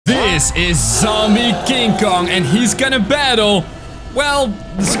this is Zombie King Kong, and he's gonna battle, well,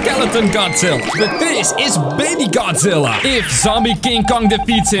 the Skeleton Godzilla. But this is Baby Godzilla. If Zombie King Kong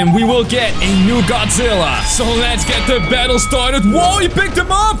defeats him, we will get a new Godzilla. So let's get the battle started. Whoa, he picked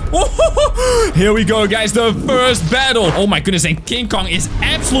him up. Here we go, guys. The first battle. Oh my goodness, and King Kong is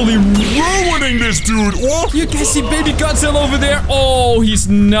absolutely ruining this dude. Oh, you can see Baby Godzilla over there. Oh, he's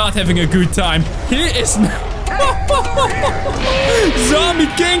not having a good time. He is not. Zombie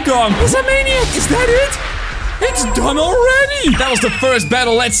King Kong is a maniac. Is that it? It's done already! That was the first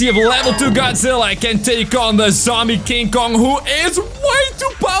battle. Let's see if level 2 Godzilla can take on the Zombie King Kong, who is way too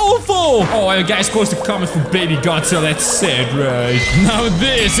powerful! Oh, and guys, post a comment for Baby Godzilla. That's sad, right? Now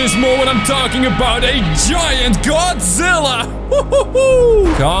this is more what I'm talking about. A giant Godzilla!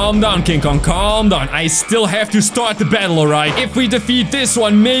 Calm down, King Kong. Calm down. I still have to start the battle, alright? If we defeat this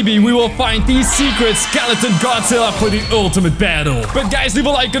one, maybe we will find the secret Skeleton Godzilla for the ultimate battle. But guys, leave a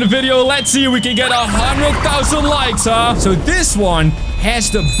like on the video. Let's see if we can get 100,000 likes, huh? So this one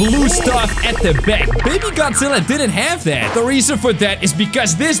has the blue stuff at the back. Baby Godzilla didn't have that. The reason for that is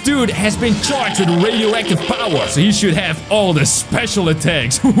because this dude has been charged with radioactive power. So he should have all the special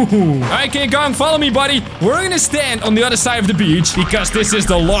attacks. Alright, King Kong, follow me, buddy. We're gonna stand on the other side of the beach because this is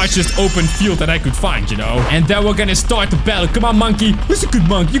the largest open field that I could find, you know. And then we're gonna start the battle. Come on, monkey. Who's a good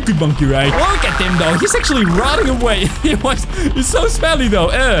monkey? You're a good monkey, right? Look at him, though. He's actually rotting away. He's so smelly, though.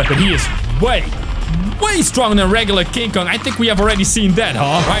 But he is way stronger than regular King Kong. I think we have already seen that,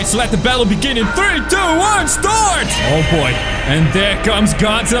 huh? Alright, so let the battle begin in 3, 2, 1, start! Oh boy. And there comes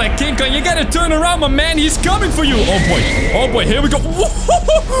Godzilla. King Kong, you gotta turn around, my man. He's coming for you. Oh boy. Oh boy, here we go.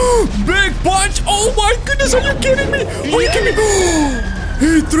 Big punch. Oh my goodness, are you kidding me? Are you kidding me?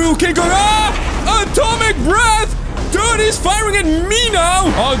 He threw King Kong. Ah! Atomic breath! Dude, he's firing at me now!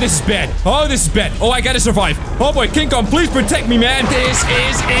 Oh, this is bad. Oh, this is bad. Oh, I gotta survive. Oh boy, King Kong, please protect me, man. This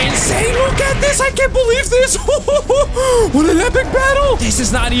is insane. Look at this. I can't believe this. What an epic battle. This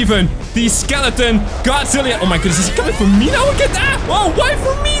is not even the Skeleton Godzilla. Oh my goodness, is he coming for me now? Look at that. Oh, why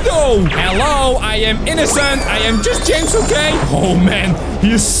for me though? Hello, I am innocent. I am just James, okay? Oh man,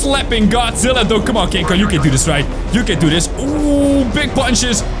 he's slapping Godzilla though. Come on, King Kong, you can do this, right? You can do this. Ooh, big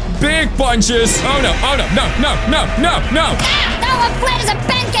punches. Big punches. Oh no, oh no, no, no, no, no, no. Now I'm flat as a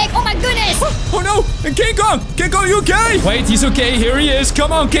pancake. Oh my goodness. Oh no, and King Kong, you okay? Wait, he's okay. Here he is.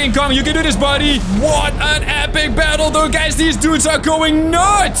 Come on, King Kong, you can do this, buddy. What an epic battle, though, guys. These dudes are going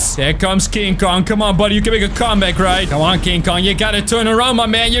nuts. There comes King Kong. Come on, buddy, you can make a comeback, right? Come on, King Kong, you gotta turn around, my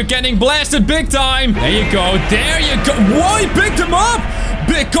man. You're getting blasted big time. There you go. There you go. Whoa, he picked him up.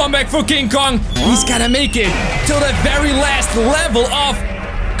 Big comeback for King Kong. He's gotta make it till the very last level of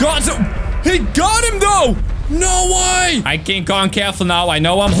Godzilla. He got him though! No way! Alright, King Kong, careful now. I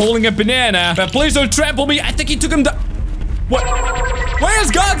know I'm holding a banana, but please don't trample me. I think he took him down. What? Where's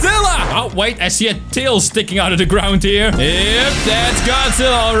Godzilla? Oh, wait, I see a tail sticking out of the ground here. Yep, that's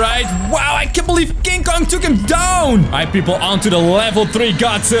Godzilla, alright. Wow, I can't believe King Kong took him down. Alright, people, on to the level 3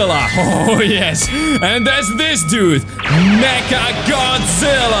 Godzilla. Oh, yes. And that's this dude. Mecha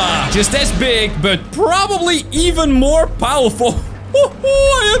Godzilla. Just as big, but probably even more powerful.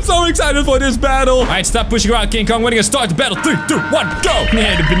 I am so excited for this battle. Alright, stop pushing around, King Kong. We're gonna start the battle. 3, 2, 1, go.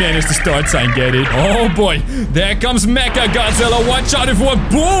 Yeah, the banana's the start sign, get it? Oh boy, there comes Mecha Godzilla. Watch out for a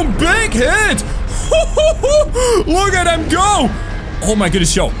boom, big hit. Look at him go. Oh my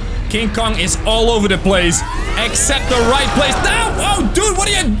goodness, yo. King Kong is all over the place, except the right place. No! Oh, dude, what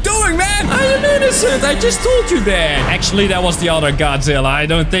are you doing, man? I am innocent. I just told you that. Actually, that was the other Godzilla. I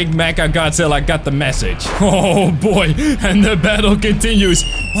don't think Mecha Godzilla got the message. Oh, boy. And the battle continues.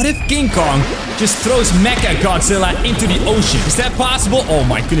 What if King Kong just throws Mecha Godzilla into the ocean? Is that possible? Oh,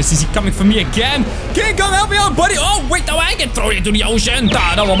 my goodness. Is he coming for me again? King Kong, help me out, buddy. Oh, wait. No, I can throw you into the ocean.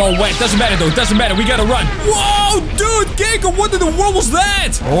 Nah, no, I'm all wet. Doesn't matter, though. Doesn't matter. We gotta run. Whoa, dude. King Kong, what in the world was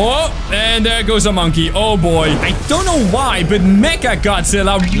that? Oh. And there goes a monkey. Oh boy. I don't know why, but Mecha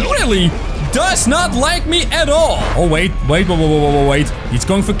Godzilla really does not like me at all. Oh, wait. He's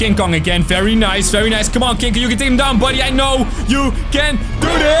going for King Kong again. Very nice, very nice. Come on, King Kong. You can take him down, buddy. I know you can do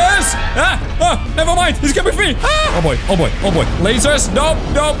this. Never mind. He's coming for me. Oh boy. Lasers. Nope.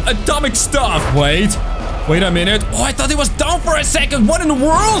 Atomic stuff. Wait a minute. Oh, I thought he was down for a second. What in the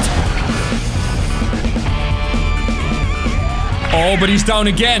world? Oh, but he's down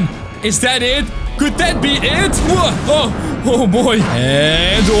again. Is that it? Could that be it? Oh boy.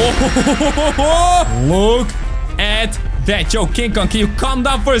 And look at that. Yo, King Kong, can you calm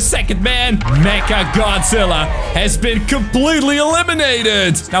down for a second, man? Mecha Godzilla has been completely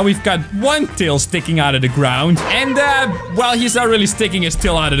eliminated. Now we've got one tail sticking out of the ground. And, well, he's not really sticking his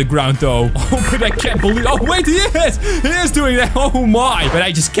tail out of the ground, though. Oh, but I can't believe... Oh, wait, he is! He is doing that. Oh, my. But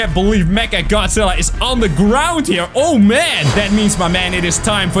I just can't believe Mecha Godzilla is on the ground here. Oh, man. That means, my man, it is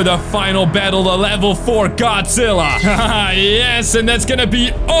time for the final battle, the level 4 Godzilla. Yes, and that's gonna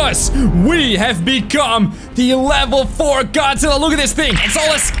be us. We have become the level 4 Godzilla. Look at this thing. It's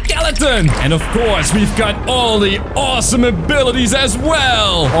all a skeleton. And, of course, we've got all the awesome abilities as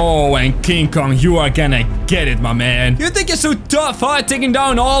well. Oh, and King Kong, you are gonna get it, my man. You think you're so tough, huh? Taking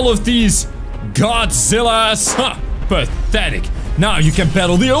down all of these Godzillas? Huh, pathetic. Now you can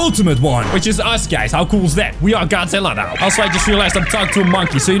battle the ultimate one, which is us, guys. How cool is that? We are Godzilla now. Also, I just realized I'm talking to a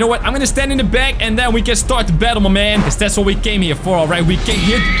monkey. So you know what? I'm gonna stand in the back and then we can start the battle, my man. Because that's what we came here for, all right? We came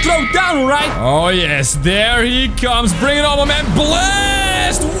here to throw down, all right? Oh, yes. There he comes. Bring it on, my man.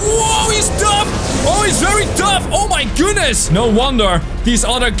 Blast! Whoa, he's tough. Oh, he's very tough. Oh, my goodness. No wonder these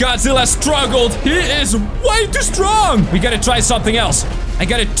other Godzillas struggled. He is way too strong. We gotta try something else. I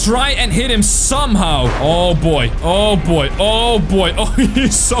gotta try and hit him somehow. Oh boy. Oh boy. Oh boy. Oh,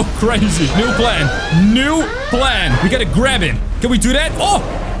 he's so crazy. New plan. New plan. We gotta grab him. Can we do that? Oh,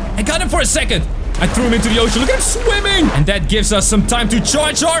 I got him for a second. I threw him into the ocean. Look at him swimming. And that gives us some time to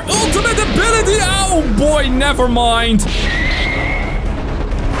charge our ultimate ability. Oh boy, never mind.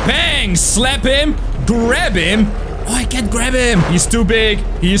 Bang. Slap him. Grab him. Oh, I can't grab him. He's too big.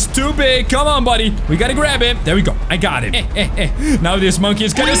 He's too big. Come on, buddy. We gotta grab him. There we go. I got him. Now this monkey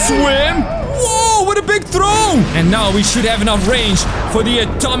is gonna swim. Whoa, what a big throw. And now we should have enough range for the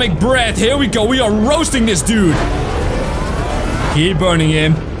atomic breath. Here we go. We are roasting this dude. Keep burning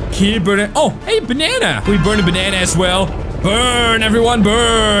him. Keep burning. Oh, hey, banana. We burn a banana as well. Burn, everyone,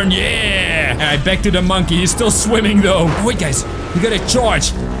 burn. Yeah. All right, back to the monkey. He's still swimming, though. Oh, wait, guys. We gotta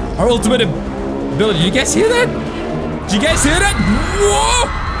charge our ultimate ability. You guys hear that? Did you guys hear that? Whoa!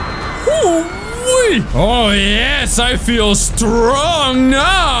 Ooh-wee. Oh, yes, I feel strong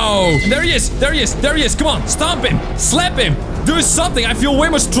now. There he is. There he is. There he is. Come on, stomp him. Slap him. Do something. I feel way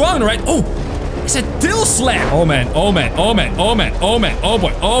more strong, right? Oh, it's a tail slap. Oh, man. Oh, man. Oh, man. Oh, man. Oh, man. Oh,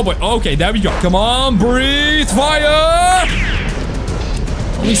 boy. Oh, boy. Okay, there we go. Come on, breathe fire.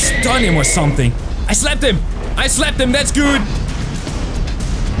 Let me stun him or something. I slapped him. I slapped him. That's good.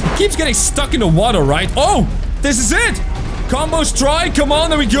 He keeps getting stuck in the water, right? Oh! This is it! Combo strike, come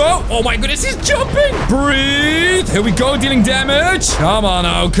on, there we go. Oh my goodness, he's jumping! Breathe! Here we go, dealing damage. Come on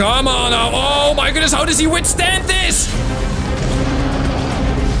now, come on now. Oh my goodness, how does he withstand this?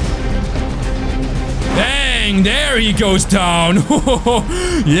 Bang! There he goes down.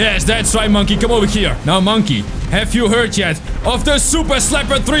 Yes, that's right, monkey. Come over here. Now, monkey, have you heard yet of the Super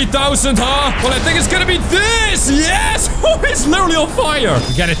Slapper 3000, huh? Well, I think it's gonna be this! Yes! Oh, he's literally on fire.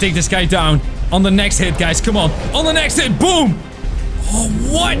 We gotta take this guy down. On the next hit, guys. Come on. On the next hit. Boom. Oh,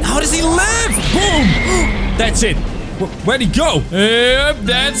 what? How does he live? Boom. That's it. Where'd he go? Yep,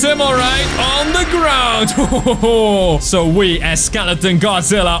 that's him, all right. On the ground. So we, as Skeleton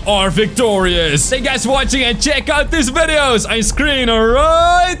Godzilla, are victorious. Thank you guys for watching and check out these videos on screen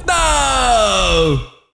right